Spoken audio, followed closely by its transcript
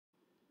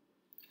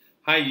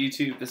Hi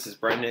YouTube, this is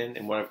Brendan,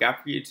 and what I've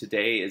got for you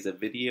today is a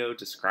video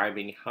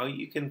describing how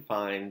you can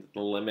find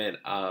the limit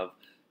of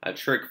a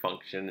trig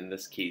function, in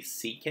this case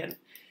secant,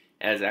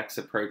 as x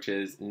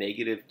approaches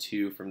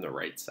 -2 from the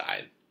right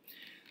side.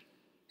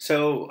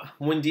 So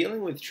when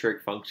dealing with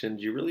trig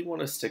functions, you really want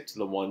to stick to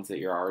the ones that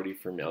you're already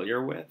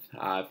familiar with.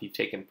 If you've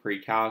taken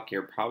pre-calc,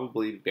 you're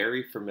probably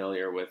very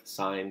familiar with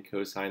sine,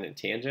 cosine, and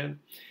tangent.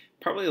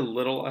 Probably a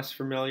little less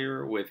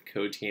familiar with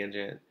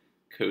cotangent,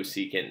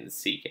 cosecant, and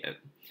secant.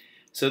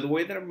 So the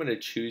way that I'm going to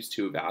choose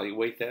to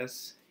evaluate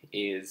this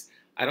is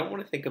I don't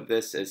want to think of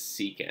this as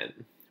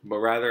secant, but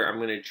rather I'm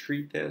going to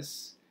treat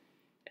this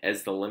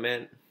as the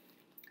limit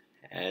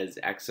as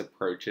x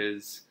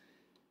approaches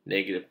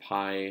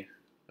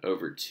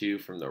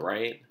 -pi/2 from the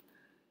right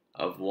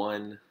of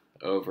 1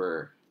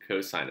 over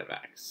cosine of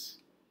x.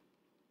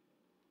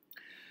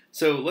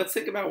 So let's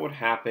think about what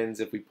happens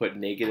if we put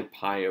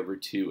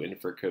 -pi/2 in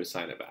for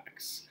cosine of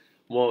x.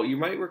 Well, you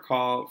might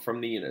recall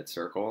from the unit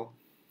circle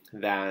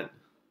that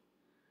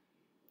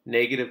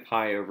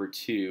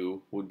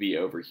 -pi/2 would be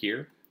over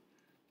here.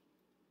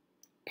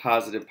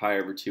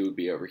 +pi/2 would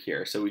be over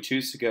here. So we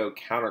choose to go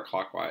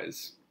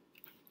counterclockwise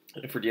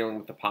if we're dealing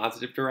with the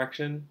positive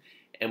direction,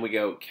 and we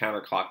go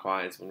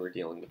counterclockwise when we're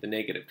dealing with the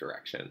negative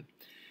direction.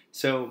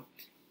 So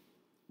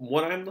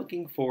what I'm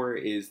looking for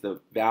is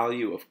the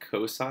value of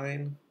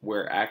cosine,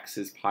 where x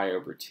is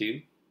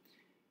pi/2.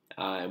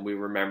 And we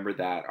remember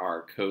that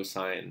our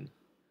cosine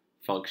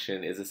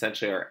function is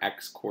essentially our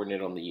x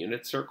coordinate on the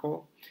unit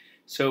circle.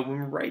 So when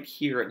we're right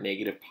here at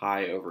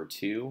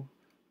 -pi/2,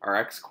 our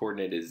x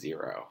coordinate is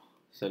 0.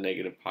 So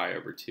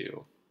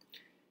 -pi/2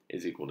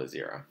 is equal to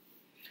 0.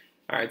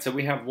 Alright, so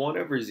we have 1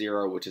 over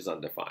 0, which is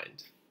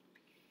undefined.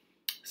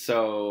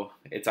 So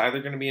it's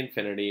either going to be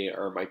infinity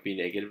or it might be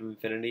negative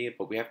infinity,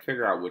 but we have to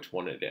figure out which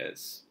one it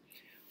is.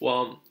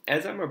 Well,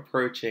 as I'm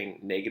approaching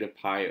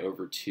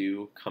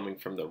 -pi/2 coming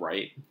from the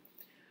right,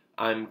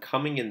 I'm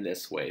coming in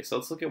this way. So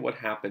let's look at what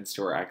happens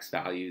to our x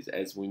values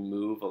as we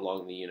move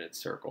along the unit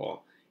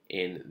circle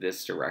in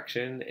this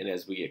direction and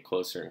as we get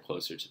closer and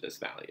closer to this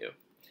value.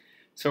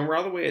 So when we're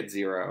all the way at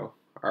 0,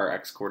 our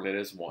x coordinate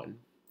is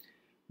 1.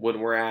 When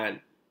we're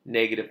at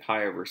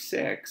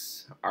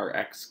 -pi/6, our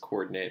x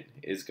coordinate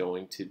is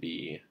going to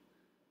be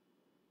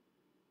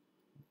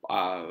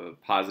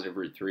positive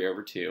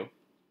 √3/2.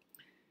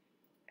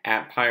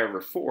 At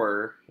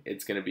pi/4,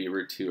 it's going to be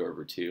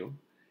 √2/2.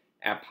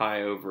 At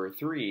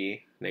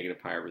pi/3,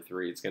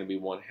 -pi/3, it's going to be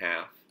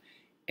 1/2.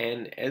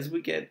 And as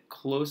we get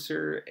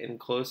closer and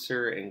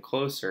closer and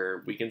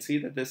closer, we can see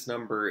that this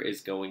number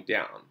is going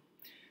down.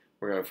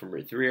 We're going from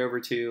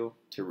 √3/2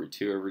 to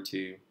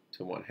 √2/2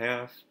 to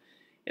 1/2.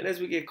 And as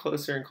we get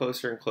closer and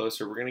closer and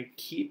closer, we're going to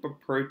keep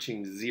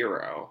approaching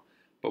 0,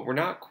 but we're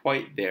not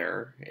quite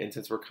there. And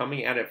since we're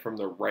coming at it from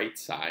the right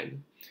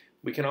side,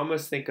 we can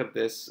almost think of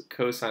this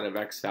cosine of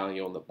x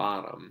value on the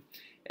bottom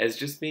as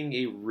just being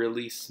a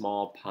really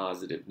small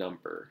positive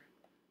number,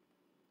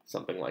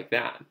 something like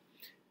that.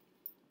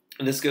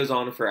 And this goes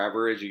on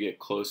forever as you get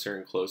closer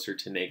and closer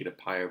to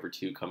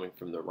 -pi/2 coming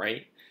from the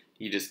right.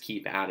 You just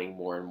keep adding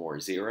more and more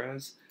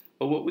zeros.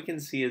 But what we can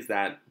see is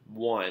that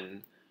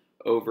 1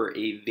 over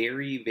a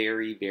very,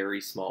 very,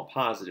 very small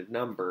positive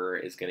number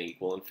is going to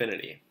equal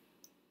infinity.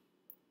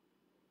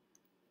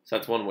 So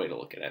that's one way to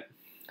look at it.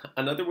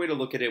 Another way to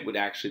look at it would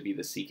actually be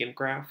the secant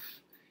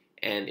graph.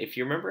 And if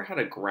you remember how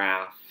to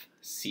graph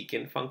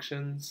secant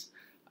functions,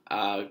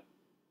 or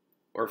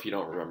if you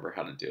don't remember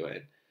how to do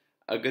it,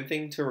 a good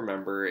thing to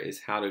remember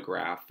is how to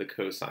graph the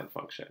cosine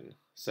function.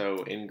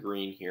 So in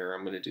green here,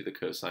 I'm going to do the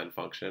cosine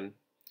function.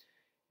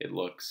 It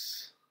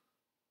looks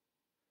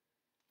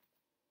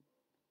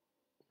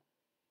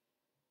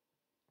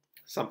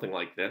something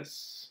like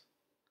this.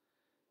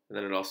 And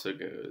then it also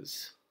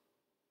goes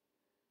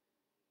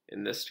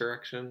in this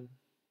direction.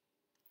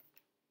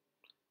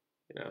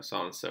 So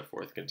on and so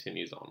forth,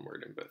 continues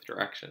onward in both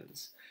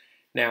directions.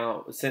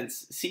 Now,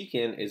 since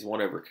secant is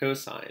 1 over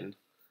cosine,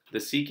 the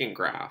secant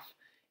graph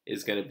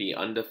is going to be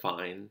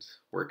undefined,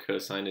 where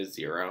cosine is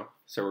 0.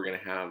 So we're going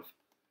to have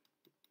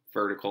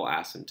vertical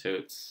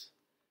asymptotes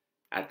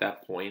at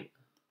that point.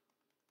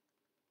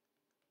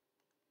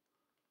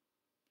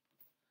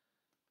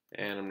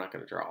 And I'm not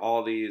going to draw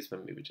all these,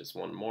 but maybe just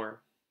one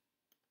more.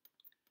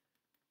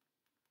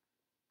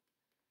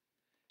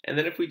 And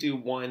then if we do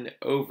 1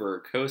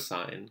 over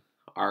cosine,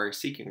 our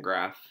secant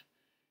graph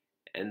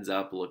ends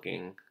up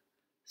looking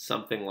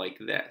something like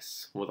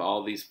this, with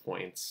all these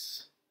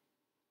points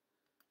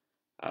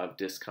of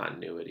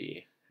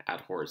discontinuity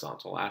at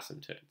horizontal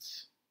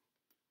asymptotes.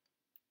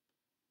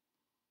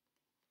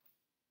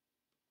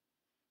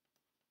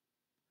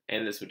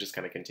 And this would just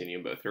kind of continue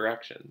in both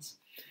directions.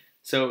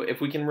 So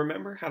if we can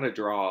remember how to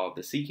draw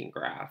the secant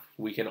graph,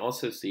 we can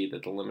also see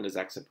that the limit as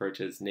x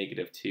approaches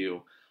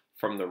 -2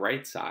 from the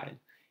right side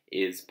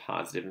is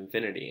positive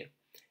infinity.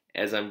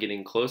 As I'm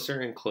getting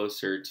closer and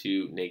closer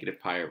to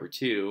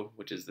 -pi/2,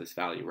 which is this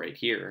value right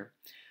here,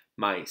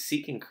 my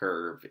secant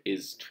curve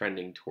is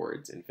trending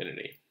towards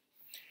infinity.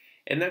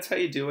 And that's how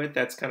you do it.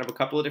 That's kind of a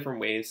couple of different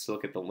ways to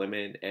look at the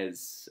limit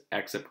as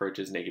x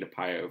approaches negative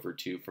pi over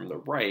 2 from the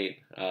right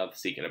of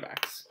secant of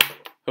x.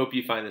 Hope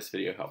you find this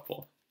video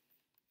helpful.